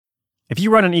If you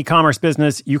run an e-commerce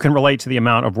business, you can relate to the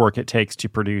amount of work it takes to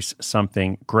produce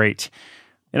something great.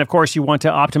 And of course, you want to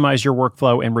optimize your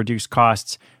workflow and reduce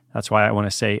costs. That's why I want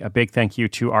to say a big thank you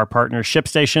to our partner,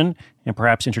 ShipStation, and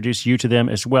perhaps introduce you to them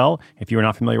as well. If you are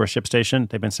not familiar with ShipStation,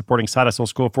 they've been supporting Side Hustle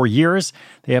School for years.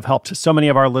 They have helped so many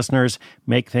of our listeners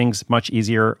make things much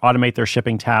easier, automate their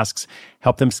shipping tasks,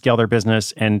 help them scale their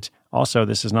business, and also,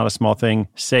 this is not a small thing,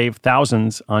 save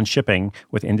thousands on shipping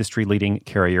with industry-leading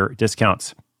carrier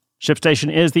discounts.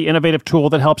 ShipStation is the innovative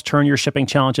tool that helps turn your shipping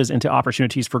challenges into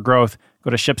opportunities for growth. Go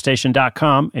to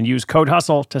ShipStation.com and use code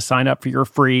HUSTLE to sign up for your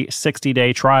free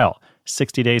 60-day trial.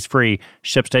 60 days free.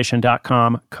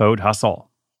 ShipStation.com, code HUSTLE.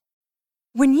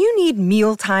 When you need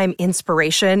mealtime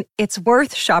inspiration, it's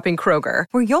worth shopping Kroger,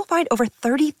 where you'll find over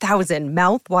 30,000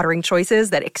 mouth-watering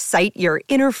choices that excite your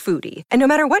inner foodie. And no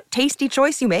matter what tasty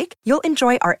choice you make, you'll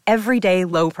enjoy our everyday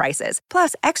low prices,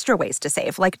 plus extra ways to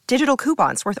save, like digital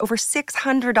coupons worth over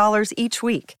 $600 each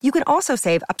week. You can also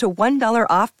save up to $1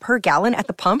 off per gallon at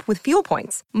the pump with fuel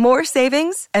points. More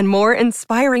savings and more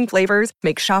inspiring flavors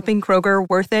make shopping Kroger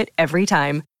worth it every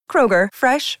time. Kroger,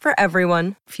 fresh for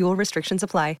everyone. Fuel restrictions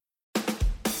apply.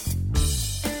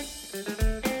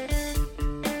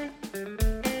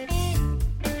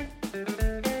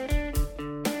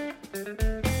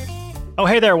 Oh,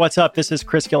 hey there, what's up? This is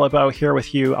Chris Guillebeau here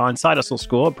with you on Side Hustle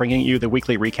School, bringing you the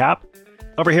weekly recap.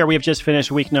 Over here, we have just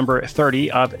finished week number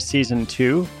 30 of season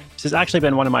 2. This has actually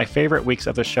been one of my favorite weeks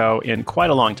of the show in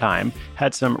quite a long time.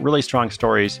 Had some really strong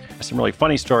stories, some really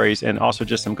funny stories, and also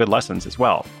just some good lessons as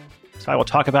well. So I will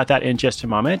talk about that in just a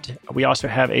moment. We also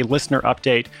have a listener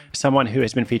update, someone who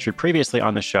has been featured previously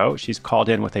on the show. She's called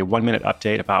in with a 1-minute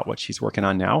update about what she's working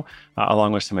on now,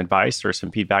 along with some advice or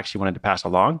some feedback she wanted to pass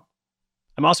along.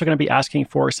 I'm also going to be asking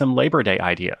for some Labor Day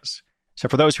ideas. So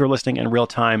for those who are listening in real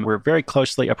time, we're very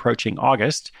closely approaching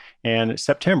August, and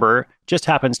September just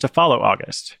happens to follow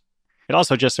August. It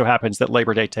also just so happens that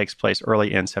Labor Day takes place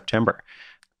early in September.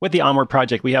 With the Onward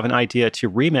Project, we have an idea to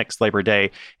remix Labor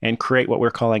Day and create what we're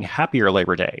calling Happier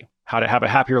Labor Day. How to have a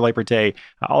happier Labor Day,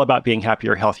 all about being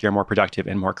happier, healthier, more productive,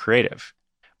 and more creative.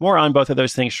 More on both of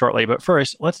those things shortly, but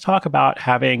first, let's talk about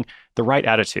having the right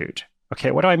attitude.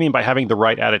 Okay, what do I mean by having the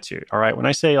right attitude? All right, when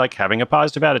I say like having a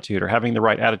positive attitude or having the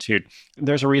right attitude,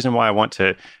 there's a reason why I want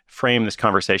to frame this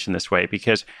conversation this way,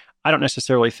 because I don't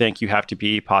necessarily think you have to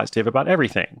be positive about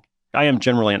everything. I am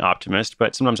generally an optimist,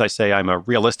 but sometimes I say I'm a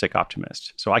realistic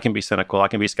optimist. So I can be cynical, I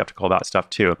can be skeptical about stuff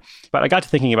too. But I got to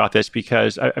thinking about this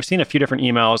because I've seen a few different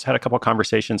emails, had a couple of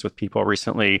conversations with people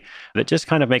recently that just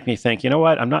kind of make me think, you know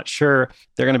what, I'm not sure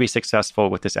they're going to be successful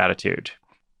with this attitude.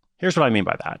 Here's what I mean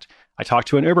by that. I talked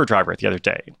to an Uber driver the other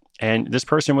day, and this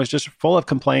person was just full of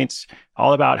complaints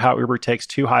all about how Uber takes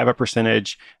too high of a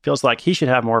percentage, feels like he should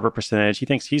have more of a percentage, he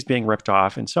thinks he's being ripped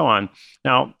off, and so on.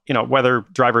 Now, whether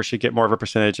drivers should get more of a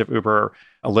percentage of Uber,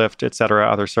 a Lyft, et cetera,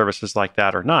 other services like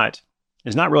that or not,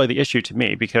 is not really the issue to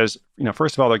me because,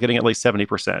 first of all, they're getting at least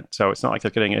 70%. So it's not like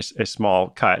they're getting a small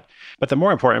cut. But the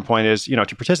more important point is,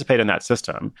 to participate in that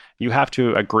system, you have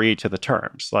to agree to the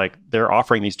terms. Like they're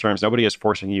offering these terms. Nobody is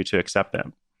forcing you to accept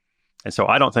them. And so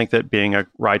I don't think that being a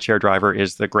rideshare driver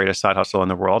is the greatest side hustle in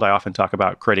the world. I often talk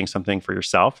about creating something for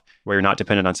yourself where you're not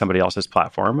dependent on somebody else's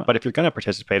platform. But if you're going to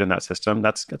participate in that system,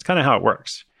 that's kind of how it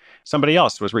works. Somebody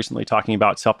else was recently talking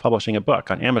about self-publishing a book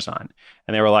on Amazon.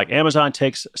 And they were like, Amazon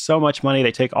takes so much money.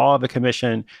 They take all of the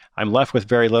commission. I'm left with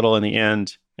very little in the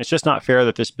end. It's just not fair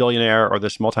that this billionaire or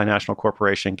this multinational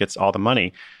corporation gets all the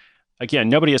money. Again,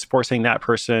 nobody is forcing that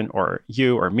person or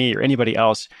you or me or anybody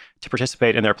else to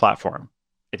participate in their platform.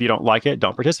 If you don't like it,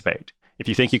 don't participate. If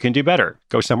you think you can do better,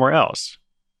 go somewhere else.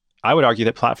 I would argue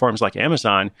that platforms like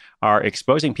Amazon are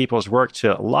exposing people's work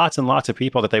to lots and lots of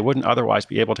people that they wouldn't otherwise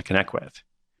be able to connect with.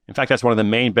 In fact, that's one of the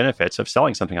main benefits of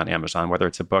selling something on Amazon, whether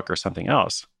it's a book or something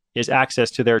else, is access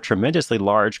to their tremendously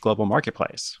large global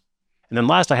marketplace. And then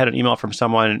last, I had an email from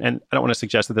someone, and I don't want to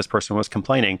suggest that this person was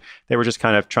complaining. They were just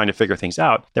kind of trying to figure things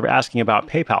out. They were asking about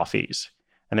PayPal fees.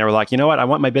 And they were like, you know what? I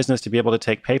want my business to be able to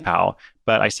take PayPal,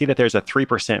 but I see that there's a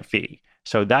 3% fee.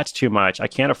 So that's too much. I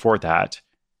can't afford that.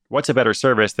 What's a better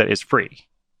service that is free?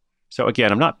 So again,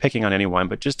 I'm not picking on anyone,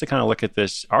 but just to kind of look at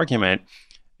this argument,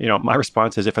 my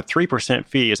response is if a 3%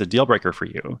 fee is a deal breaker for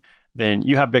you, then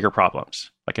you have bigger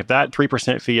problems. Like if that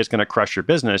 3% fee is going to crush your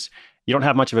business, you don't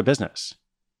have much of a business.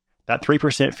 That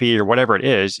 3% fee or whatever it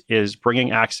is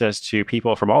bringing access to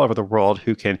people from all over the world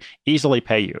who can easily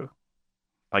pay you.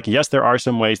 Like, yes, there are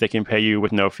some ways they can pay you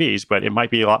with no fees, but it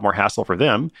might be a lot more hassle for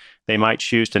them. They might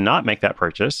choose to not make that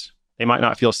purchase. They might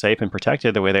not feel safe and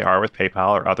protected the way they are with PayPal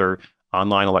or other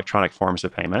online electronic forms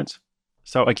of payment.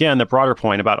 So again, the broader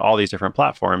point about all these different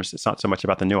platforms, it's not so much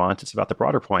about the nuance, it's about the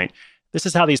broader point. This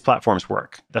is how these platforms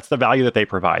work. That's the value that they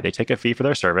provide. They take a fee for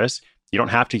their service. You don't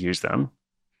have to use them.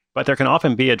 But there can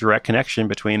often be a direct connection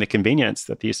between the convenience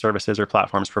that these services or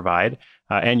platforms provide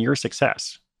and your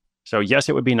success. So yes,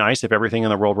 it would be nice if everything in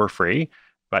the world were free,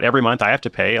 but every month I have to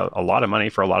pay a lot of money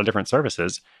for a lot of different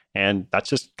services. And that's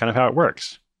just kind of how it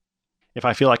works. If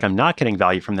I feel like I'm not getting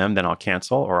value from them, then I'll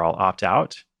cancel or I'll opt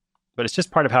out. But it's just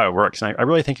part of how it works. And I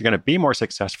really think you're going to be more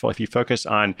successful if you focus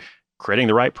on creating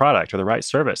the right product or the right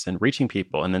service and reaching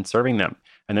people and then serving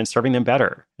them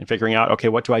better and figuring out, okay,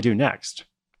 what do I do next?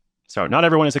 So not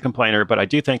everyone is a complainer, but I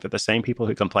do think that the same people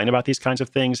who complain about these kinds of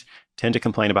things tend to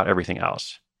complain about everything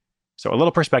else. So a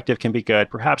little perspective can be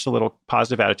good, perhaps a little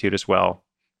positive attitude as well.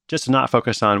 Just to not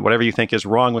focus on whatever you think is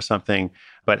wrong with something,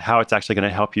 but how it's actually going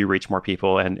to help you reach more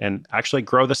people and actually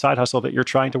grow the side hustle that you're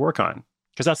trying to work on.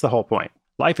 Because that's the whole point.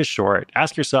 Life is short.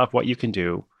 Ask yourself what you can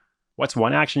do. What's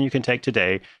one action you can take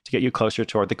today to get you closer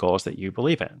toward the goals that you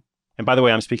believe in? And by the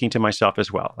way, I'm speaking to myself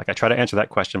as well. Like I try to answer that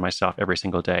question myself every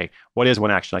single day. What is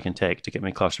one action I can take to get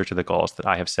me closer to the goals that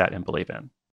I have set and believe in?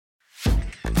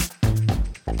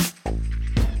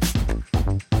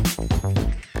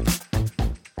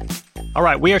 All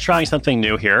right, we are trying something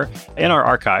new here. In our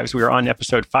archives, we are on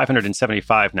episode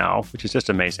 575 now, which is just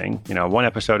amazing. One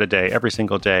episode a day, every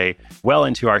single day, well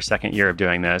into our second year of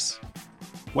doing this.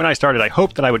 When I started, I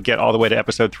hoped that I would get all the way to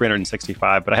episode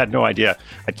 365, but I had no idea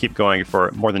I'd keep going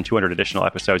for more than 200 additional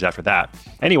episodes after that.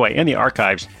 Anyway, in the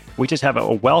archives, we just have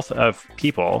a wealth of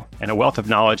people and a wealth of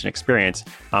knowledge and experience.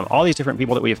 All these different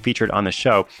people that we have featured on the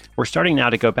show, we're starting now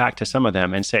to go back to some of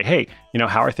them and say, hey,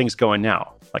 how are things going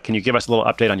now? Like, can you give us a little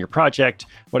update on your project?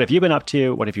 What have you been up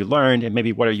to? What have you learned? And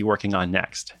maybe what are you working on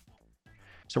next?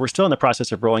 So we're still in the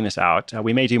process of rolling this out.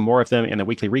 We may do more of them in the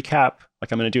weekly recap,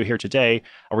 like I'm going to do here today,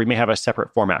 or we may have a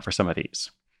separate format for some of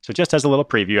these. So just as a little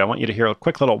preview, I want you to hear a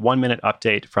quick little 1-minute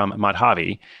update from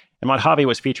Madhavi. And Madhavi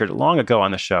was featured long ago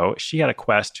on the show. She had a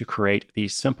quest to create the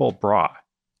Simple Bra.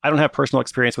 I don't have personal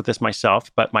experience with this myself,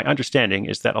 but my understanding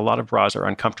is that a lot of bras are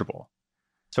uncomfortable.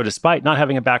 So despite not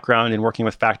having a background in working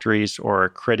with factories or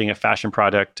creating a fashion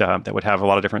product that would have a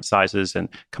lot of different sizes and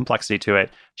complexity to it,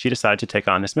 she decided to take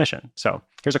on this mission. So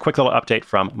here's a quick little update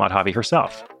from Madhavi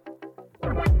herself.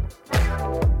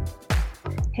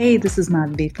 Hey, this is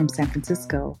Madhavi from San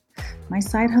Francisco. My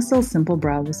side hustle, Simple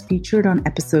Bra, was featured on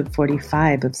episode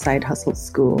 45 of Side Hustle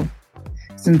School.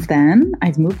 Since then,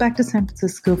 I've moved back to San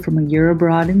Francisco from a year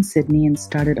abroad in Sydney and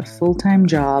started a full-time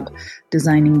job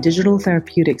designing digital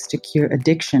therapeutics to cure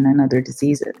addiction and other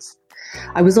diseases.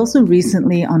 I was also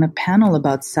recently on a panel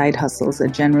about side hustles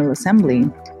at General Assembly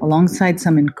alongside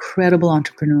some incredible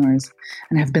entrepreneurs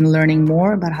and have been learning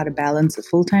more about how to balance a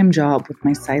full-time job with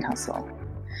my side hustle.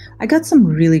 I got some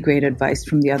really great advice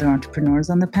from the other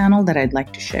entrepreneurs on the panel that I'd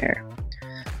like to share.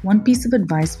 One piece of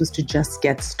advice was to just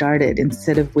get started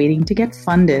instead of waiting to get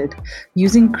funded,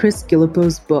 using Chris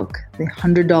Guillebeau's book, The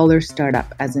 $100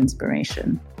 Startup, as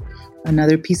inspiration.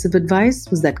 Another piece of advice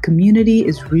was that community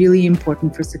is really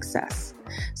important for success,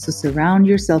 so surround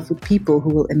yourself with people who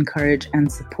will encourage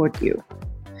and support you.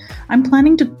 I'm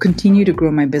planning to continue to grow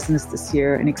my business this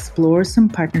year and explore some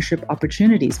partnership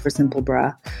opportunities for Simple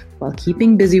Bra while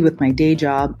keeping busy with my day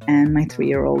job and my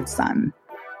 3-year-old son.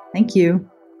 Thank you.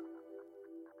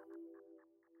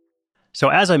 So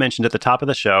as I mentioned at the top of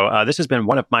the show, this has been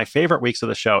one of my favorite weeks of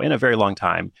the show in a very long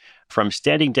time. From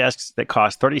standing desks that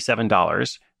cost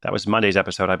 $37, that was Monday's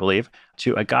episode, I believe,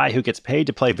 to a guy who gets paid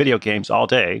to play video games all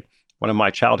day, one of my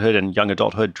childhood and young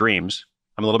adulthood dreams.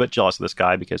 I'm a little bit jealous of this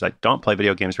guy because I don't play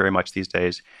video games very much these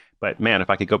days. But man, if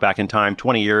I could go back in time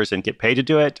 20 years and get paid to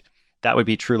do it, that would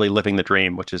be truly living the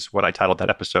dream, which is what I titled that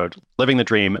episode. Living the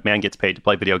dream, man gets paid to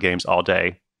play video games all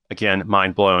day. Again,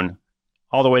 mind blown.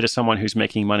 All the way to someone who's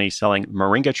making money selling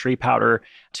moringa tree powder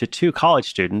to 2 college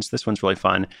students. This one's really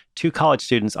fun. 2 college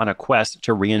students on a quest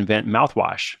to reinvent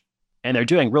mouthwash. And they're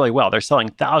doing really well. They're selling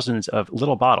thousands of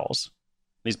little bottles.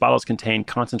 These bottles contain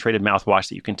concentrated mouthwash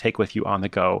that you can take with you on the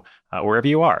go wherever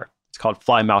you are. It's called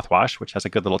Fly Mouthwash, which has a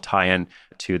good little tie-in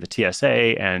to the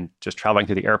TSA and just traveling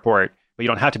through the airport. But you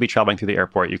don't have to be traveling through the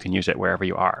airport. You can use it wherever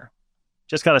you are.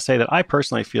 Just got to say that I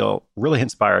personally feel really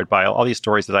inspired by all these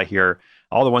stories that I hear,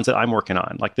 all the ones that I'm working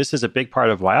on. Like, this is a big part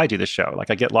of why I do this show. Like,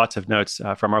 I get lots of notes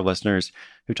from our listeners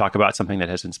who talk about something that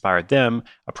has inspired them,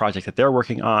 a project that they're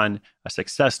working on, a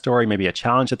success story, maybe a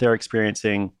challenge that they're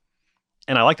experiencing.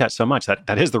 And I like that so much.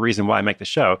 That is the reason why I make the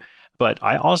show. But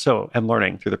I also am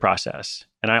learning through the process.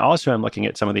 And I also am looking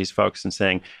at some of these folks and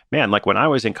saying, man, like when I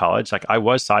was in college, like I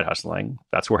was side hustling.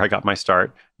 That's where I got my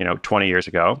start, 20 years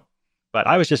ago. But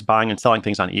I was just buying and selling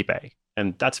things on eBay.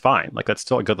 And that's fine. Like, that's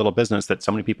still a good little business that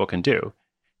so many people can do.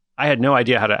 I had no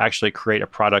idea how to actually create a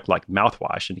product like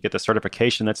mouthwash and to get the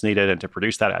certification that's needed and to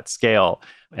produce that at scale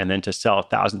and then to sell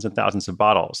thousands and thousands of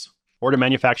bottles or to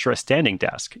manufacture a standing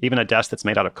desk, even a desk that's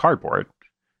made out of cardboard.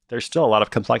 There's still a lot of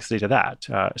complexity to that.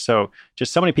 So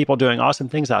just so many people doing awesome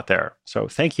things out there. So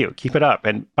thank you. Keep it up.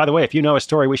 And by the way, if you know a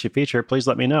story we should feature, please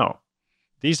let me know.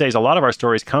 These days, a lot of our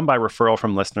stories come by referral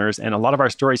from listeners, and a lot of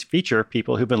our stories feature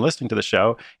people who've been listening to the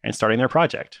show and starting their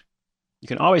project. You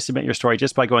can always submit your story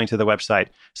just by going to the website,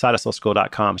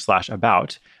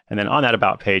 sidehustleschool.com/about. And then on that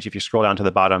About page, if you scroll down to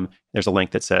the bottom, there's a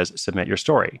link that says Submit Your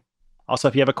Story. Also,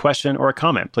 if you have a question or a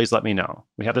comment, please let me know.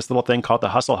 We have this little thing called the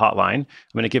Hustle Hotline. I'm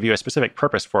going to give you a specific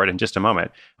purpose for it in just a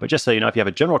moment. But just so you know, if you have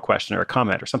a general question or a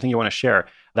comment or something you want to share,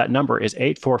 that number is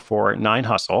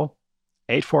 844-9HUSTLE,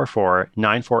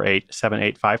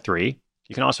 844-948-7853.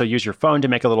 You can also use your phone to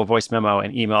make a little voice memo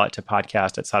and email it to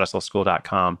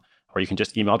podcast@sidehustleschool.com, or you can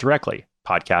just email directly,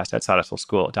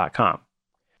 podcast@sidehustleschool.com.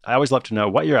 I always love to know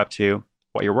what you're up to,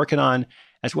 what you're working on,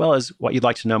 as well as what you'd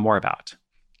like to know more about.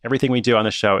 Everything we do on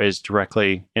the show is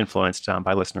directly influenced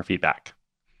by listener feedback.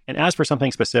 And as for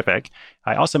something specific,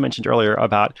 I also mentioned earlier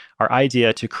about our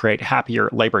idea to create Happier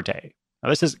Labor Day. Now,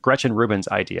 this is Gretchen Rubin's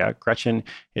idea. Gretchen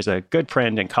is a good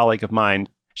friend and colleague of mine.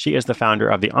 She is the founder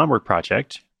of the Onward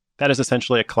Project. That is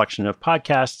essentially a collection of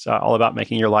podcasts all about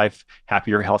making your life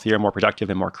happier, healthier, more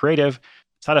productive, and more creative.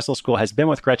 Side Hustle School has been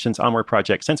with Gretchen's Onward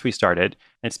Project since we started.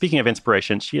 And speaking of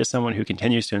inspiration, she is someone who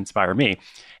continues to inspire me.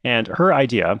 And her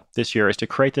idea this year is to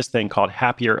create this thing called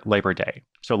Happier Labor Day.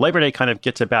 So Labor Day kind of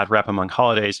gets a bad rep among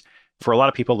holidays. For a lot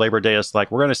of people, Labor Day is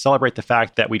like, we're going to celebrate the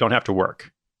fact that we don't have to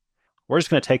work. We're just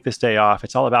going to take this day off.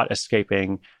 It's all about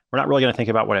escaping. We're not really going to think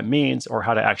about what it means or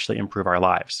how to actually improve our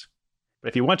lives. But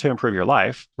if you want to improve your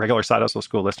life, regular Side Hustle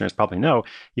School listeners probably know,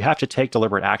 you have to take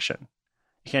deliberate action.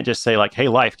 You can't just say like, hey,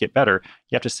 life, get better.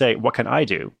 You have to say, what can I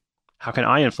do? How can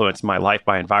I influence my life,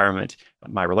 my environment,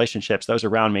 my relationships, those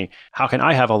around me? How can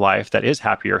I have a life that is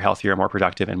happier, healthier, more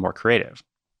productive, and more creative?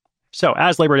 So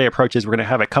as Labor Day approaches, we're going to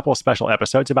have a couple special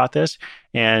episodes about this.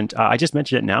 And I just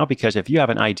mentioned it now because if you have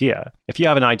an idea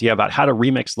about how to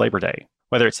remix Labor Day,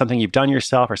 whether it's something you've done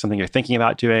yourself or something you're thinking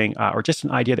about doing, or just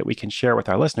an idea that we can share with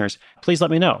our listeners, please let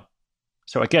me know.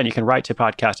 So again, you can write to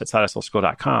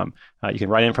podcast@sidehustleschool.com. You can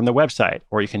write in from the website,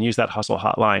 or you can use that Hustle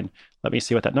Hotline. Let me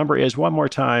see what that number is one more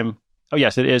time. Oh,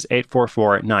 yes, it is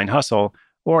 844-9HUSTLE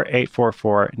or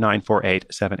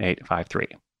 844-948-7853.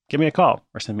 Give me a call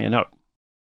or send me a note.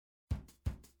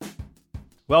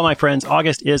 Well, my friends,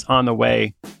 August is on the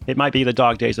way. It might be the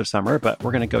dog days of summer, but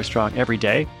we're going to go strong every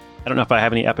day. I don't know if I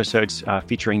have any episodes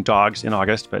featuring dogs in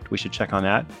August, but we should check on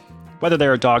that. Whether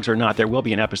there are dogs or not, there will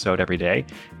be an episode every day.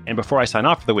 And before I sign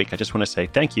off for the week, I just want to say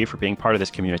thank you for being part of this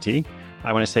community.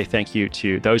 I want to say thank you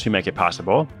to those who make it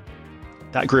possible.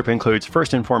 That group includes,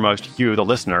 first and foremost, you, the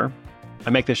listener.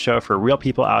 I make this show for real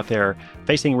people out there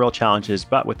facing real challenges,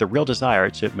 but with the real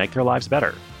desire to make their lives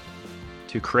better,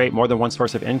 to create more than one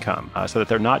source of income so that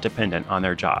they're not dependent on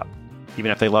their job,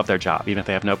 even if they love their job, even if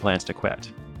they have no plans to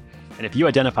quit. And if you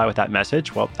identify with that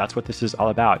message, well, that's what this is all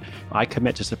about. I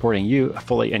commit to supporting you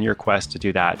fully in your quest to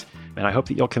do that. And I hope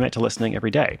that you'll commit to listening every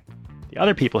day. The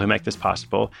other people who make this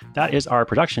possible, that is our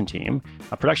production team.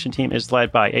 Our production team is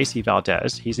led by AC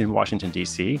Valdez. He's in Washington,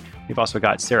 D.C. We've also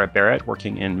got Sarah Barrett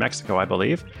working in Mexico, I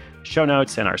believe. Show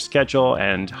notes and our schedule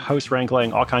and host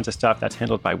wrangling, all kinds of stuff, that's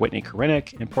handled by Whitney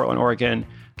Korinek in Portland, Oregon.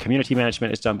 Community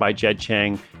management is done by Jed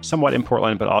Chang, somewhat in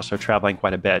Portland, but also traveling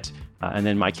quite a bit. And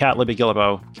then my cat, Libby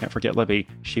Guillebeau, can't forget Libby,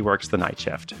 she works the night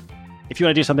shift. If you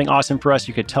want to do something awesome for us,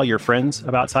 you could tell your friends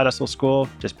about Side Hustle School.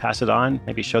 Just pass it on.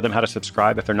 Maybe show them how to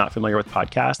subscribe if they're not familiar with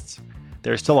podcasts.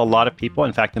 There's still a lot of people.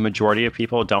 In fact, the majority of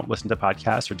people don't listen to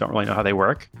podcasts or don't really know how they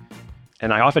work.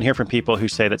 And I often hear from people who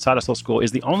say that Side Hustle School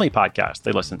is the only podcast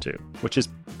they listen to, which is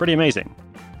pretty amazing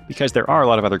because there are a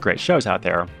lot of other great shows out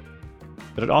there.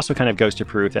 But it also kind of goes to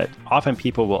prove that often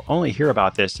people will only hear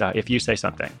about this if you say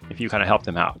something, if you kind of help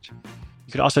them out.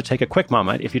 You could also take a quick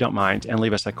moment, if you don't mind, and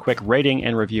leave us a quick rating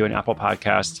and review in Apple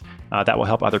Podcasts. That will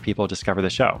help other people discover the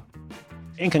show.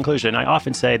 In conclusion, I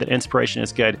often say that inspiration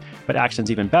is good, but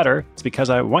action's even better. It's because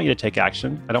I want you to take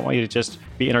action. I don't want you to just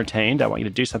be entertained. I want you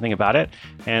to do something about it.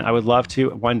 And I would love to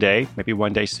one day, maybe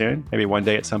one day soon, maybe one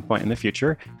day at some point in the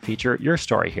future, feature your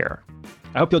story here.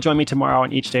 I hope you'll join me tomorrow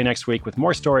and each day next week with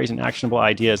more stories and actionable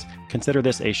ideas. Consider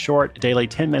this a short, daily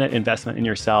 10-minute investment in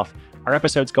yourself. Our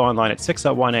episodes go online at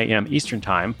 6:01 a.m. Eastern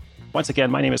Time. Once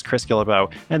again, my name is Chris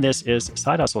Guillebeau, and this is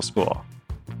Side Hustle School.